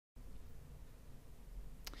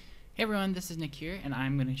Hey everyone, this is Nick here, and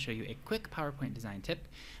I'm going to show you a quick PowerPoint design tip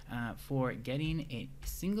for getting a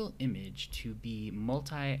single image to be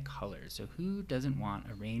multi-colors. So who doesn't want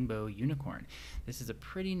a rainbow unicorn? This is a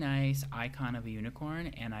pretty nice icon of a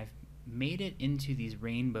unicorn, and I've made it into these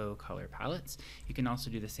rainbow color palettes. You can also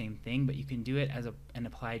do the same thing, but you can do it as an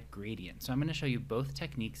applied gradient. So I'm going to show you both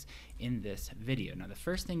techniques in this video. Now the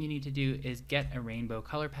first thing you need to do is get a rainbow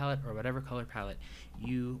color palette or whatever color palette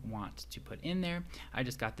you want to put in there. I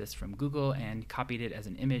just got this from Google and copied it as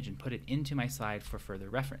an image and put it into my slide for further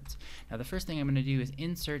reference. Now the first thing I'm going to do is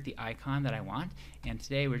insert the icon that I want, and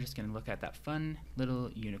today we're just going to look at that fun little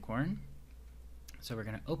unicorn. So we're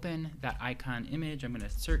going to open that icon image. I'm going to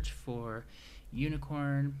search for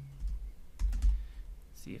unicorn,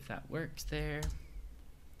 see if that works there.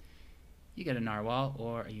 You get a narwhal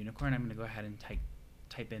or a unicorn. I'm going to go ahead and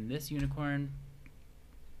type in this unicorn.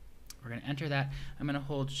 We're going to enter that. I'm going to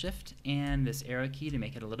hold Shift and this arrow key to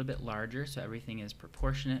make it a little bit larger so everything is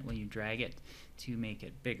proportionate when you drag it to make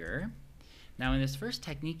it bigger. Now in this first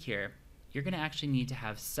technique here, you're going to actually need to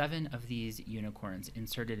have 7 of these unicorns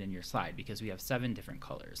inserted in your slide because we have 7 different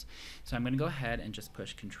colors. So I'm going to go ahead and just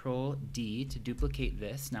push Control D to duplicate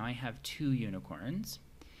this. Now I have 2 unicorns,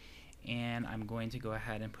 and I'm going to go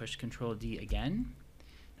ahead and push Control D again.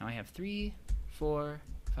 Now I have 3, 4,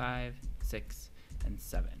 5, 6, and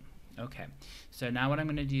 7. Okay, so now what I'm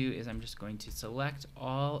going to do is I'm just going to select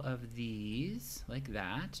all of these like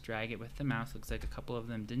that, drag it with the mouse. Looks like a couple of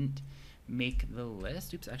them didn't make the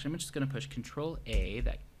list. Oops, actually I'm just going to push Control A,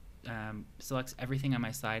 that selects everything on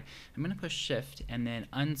my slide. I'm going to push Shift and then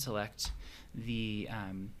unselect the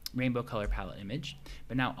rainbow color palette image.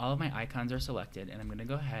 But now all of my icons are selected, and I'm going to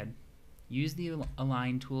go ahead, use the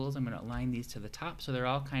align tools. I'm going to align these to the top so they're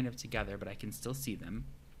all kind of together, but I can still see them.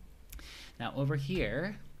 Now over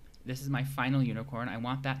here, this is my final unicorn. I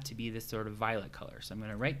want that to be this sort of violet color. So I'm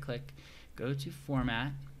going to right click, go to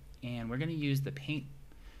Format, and we're going to use the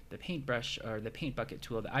paintbrush or the paint bucket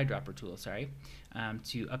tool, the eyedropper tool, sorry,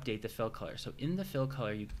 to update the fill color. So in the fill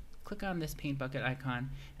color, you click on this paint bucket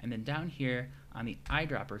icon, and then down here on the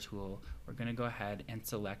eyedropper tool, we're going to go ahead and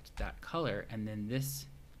select that color, and then this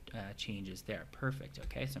changes there. Perfect.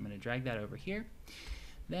 Okay, so I'm going to drag that over here.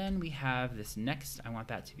 Then we have this next, I want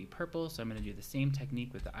that to be purple, so I'm going to do the same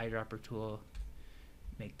technique with the eyedropper tool.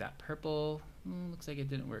 Make that purple. Looks like it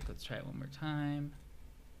didn't work. Let's try it one more time.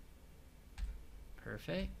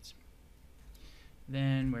 Perfect.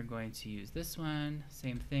 Then we're going to use this one.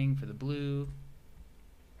 Same thing for the blue.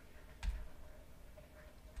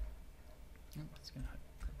 Just going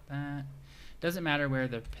to click that. Doesn't matter where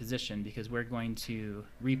they're positioned because we're going to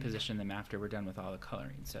reposition them after we're done with all the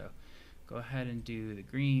coloring. So go ahead and do the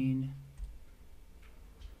green.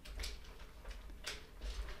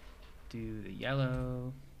 Do the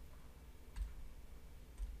yellow.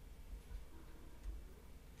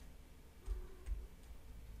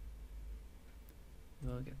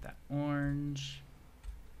 We'll get that orange.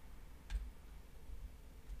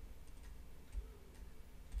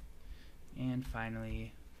 And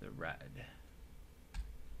finally, the red.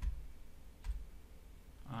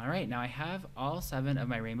 Alright, now I have all 7 of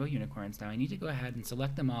my rainbow unicorns. Now I need to go ahead and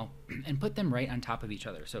select them all and put them right on top of each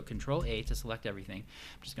other. So Control A to select everything.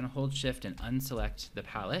 I'm just going to hold Shift and unselect the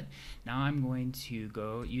palette. Now I'm going to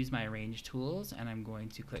go use my Arrange tools, and I'm going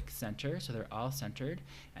to click Center so they're all centered.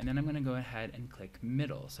 And then I'm going to go ahead and click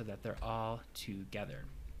Middle so that they're all together.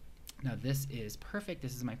 Now this is perfect.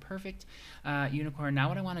 This is my perfect unicorn. Now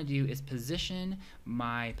what I want to do is position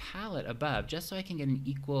my palette above just so I can get an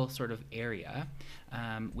equal sort of area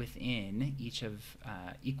within each of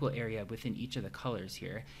within each of the colors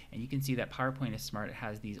here. And you can see that PowerPoint is smart. It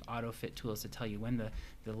has these auto fit tools to tell you when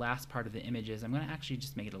the last part of the image is. I'm going to actually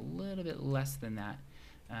just make it a little bit less than that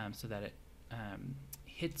so that it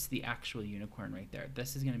hits the actual unicorn right there.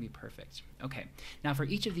 This is going to be perfect. Okay, now for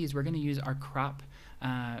each of these we're going to use our crop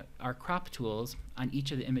tools on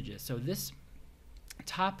each of the images. So this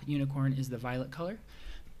top unicorn is the violet color,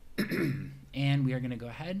 and we are going to go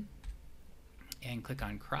ahead and click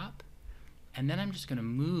on crop, and then I'm just going to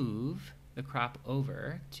move the crop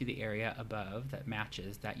over to the area above that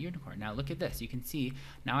matches that unicorn. Now look at this. You can see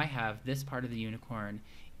now I have this part of the unicorn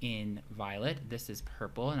in violet. This is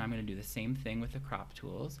purple, and I'm going to do the same thing with the crop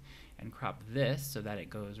tools and crop this so that it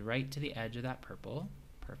goes right to the edge of that purple.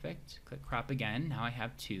 Perfect. Click crop again. Now I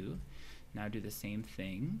have 2. Now do the same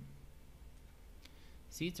thing.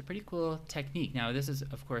 See, it's a pretty cool technique. Now this is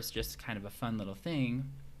of course just kind of a fun little thing,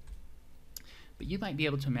 but you might be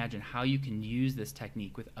able to imagine how you can use this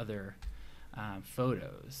technique with other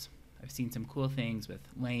photos. I've seen some cool things with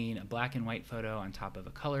laying a black and white photo on top of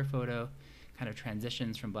a color photo, kind of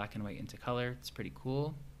transitions from black and white into color. It's pretty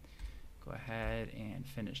cool. Go ahead and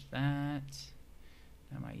finish that.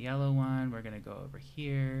 Now my yellow one, we're going to go over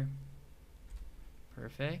here.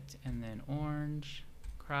 Perfect. And then orange,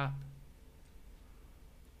 crop.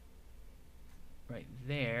 Right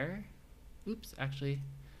there. Oops, actually,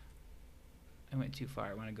 I went too far.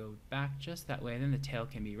 I want to go back just that way. Then the tail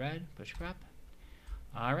can be red. Push crop.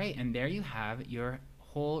 All right, and there you have your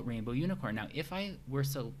whole rainbow unicorn. Now, if I were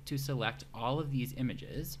to select all of these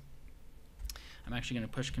images, I'm actually going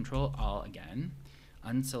to push Control Alt again,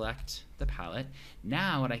 unselect the palette.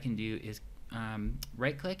 Now what I can do is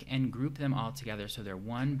right click and group them all together so they're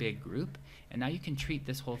one big group. And now you can treat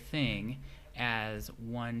this whole thing as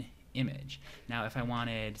one image. Now if I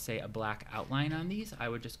wanted, say, a black outline on these, I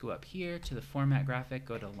would just go up here to the format graphic,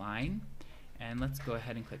 go to line, and let's go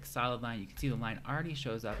ahead and click solid line. You can see the line already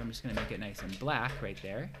shows up. I'm just going to make it nice and black right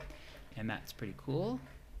there, and that's pretty cool.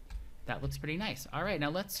 That looks pretty nice. All right, now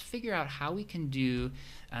let's figure out how we can do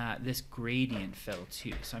this gradient fill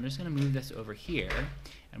too. So I'm just going to move this over here,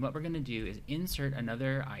 and what we're going to do is insert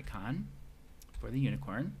another icon for the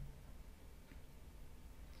unicorn.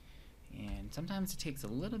 And sometimes it takes a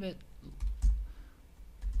little bit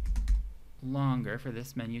longer for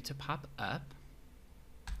this menu to pop up,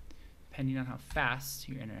 depending on how fast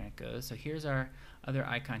your internet goes. So here's our other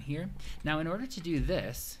icon here. Now in order to do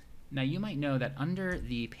this, now you might know that under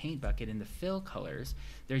the paint bucket in the fill colors,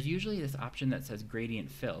 there's usually this option that says gradient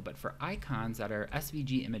fill, but for icons that are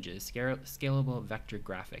SVG images, scalable vector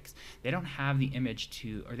graphics, they don't have the image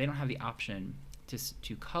to, or they don't have the option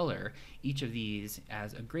to color each of these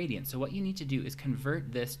as a gradient. So what you need to do is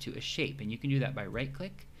convert this to a shape, and you can do that by right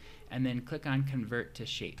click and then click on convert to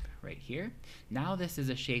shape right here. Now this is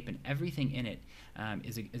a shape, and everything in it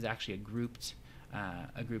is actually a group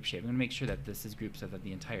shape. I'm going to make sure that this is grouped so that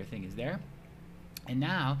the entire thing is there. And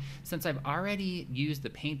now, since I've already used the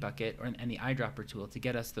paint bucket and the eyedropper tool to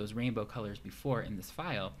get us those rainbow colors before in this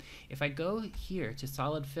file, if I go here to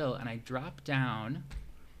solid fill and I drop down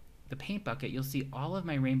the paint bucket, you'll see all of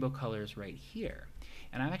my rainbow colors right here.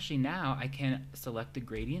 And I'm actually, now I can select the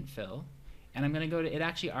gradient fill, and I'm going to go to, it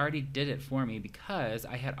actually already did it for me because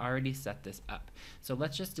I had already set this up. So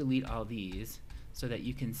let's just delete all these so that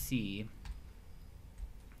you can see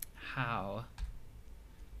how,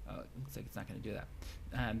 oh, it looks like it's not going to do that.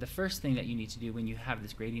 The first thing that you need to do when you have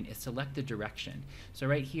this gradient is select the direction. So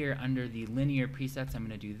right here under the linear presets, I'm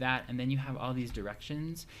going to do that, and then you have all these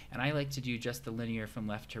directions, and I like to do just the linear from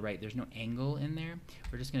left to right. There's no angle in there.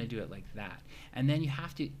 We're just going to do it like that. And then you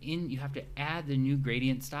have to add the new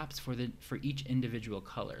gradient stops for each individual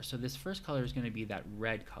color. So this first color is going to be that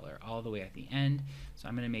red color all the way at the end. So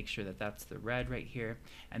I'm going to make sure that that's the red right here.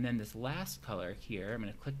 And then this last color here, I'm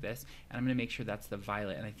going to click this, and I'm going to make sure that's the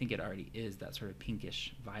violet, and I think it already is that sort of pinkish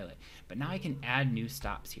violet. But now I can add new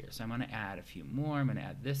stops here. So I'm going to add a few more. I'm going to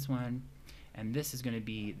add this one, and this is going to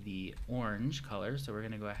be the orange color. So we're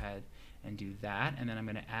going to go ahead and do that, and then I'm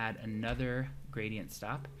going to add another gradient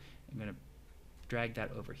stop. I'm going to drag that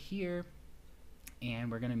over here, and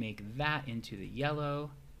we're going to make that into the yellow.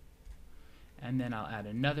 And then I'll add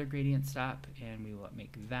another gradient stop, and we will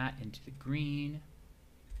make that into the green.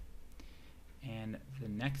 And the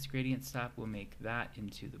next gradient stop will make that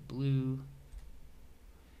into the blue.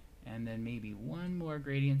 And then maybe one more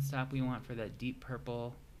gradient stop we want for that deep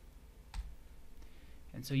purple.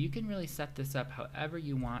 And so you can really set this up however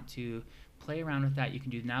you want to, play around with that. You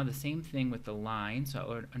can do now the same thing with the line.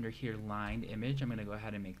 So under here, lined image, I'm going to go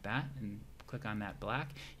ahead and make that and click on that black.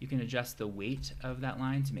 You can adjust the weight of that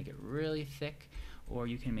line to make it really thick, or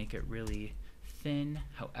you can make it really thin,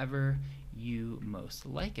 however you most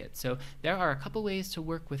like it. So there are a couple ways to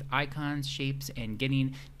work with icons, shapes, and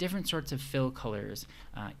getting different sorts of fill colors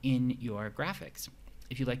in your graphics.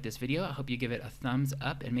 If you like this video, I hope you give it a thumbs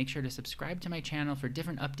up, and make sure to subscribe to my channel for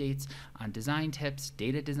different updates on design tips,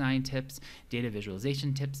 data design tips, data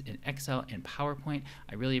visualization tips in Excel and PowerPoint.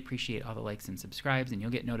 I really appreciate all the likes and subscribes, and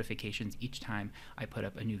you'll get notifications each time I put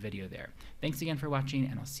up a new video there. Thanks again for watching,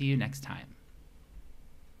 and I'll see you next time.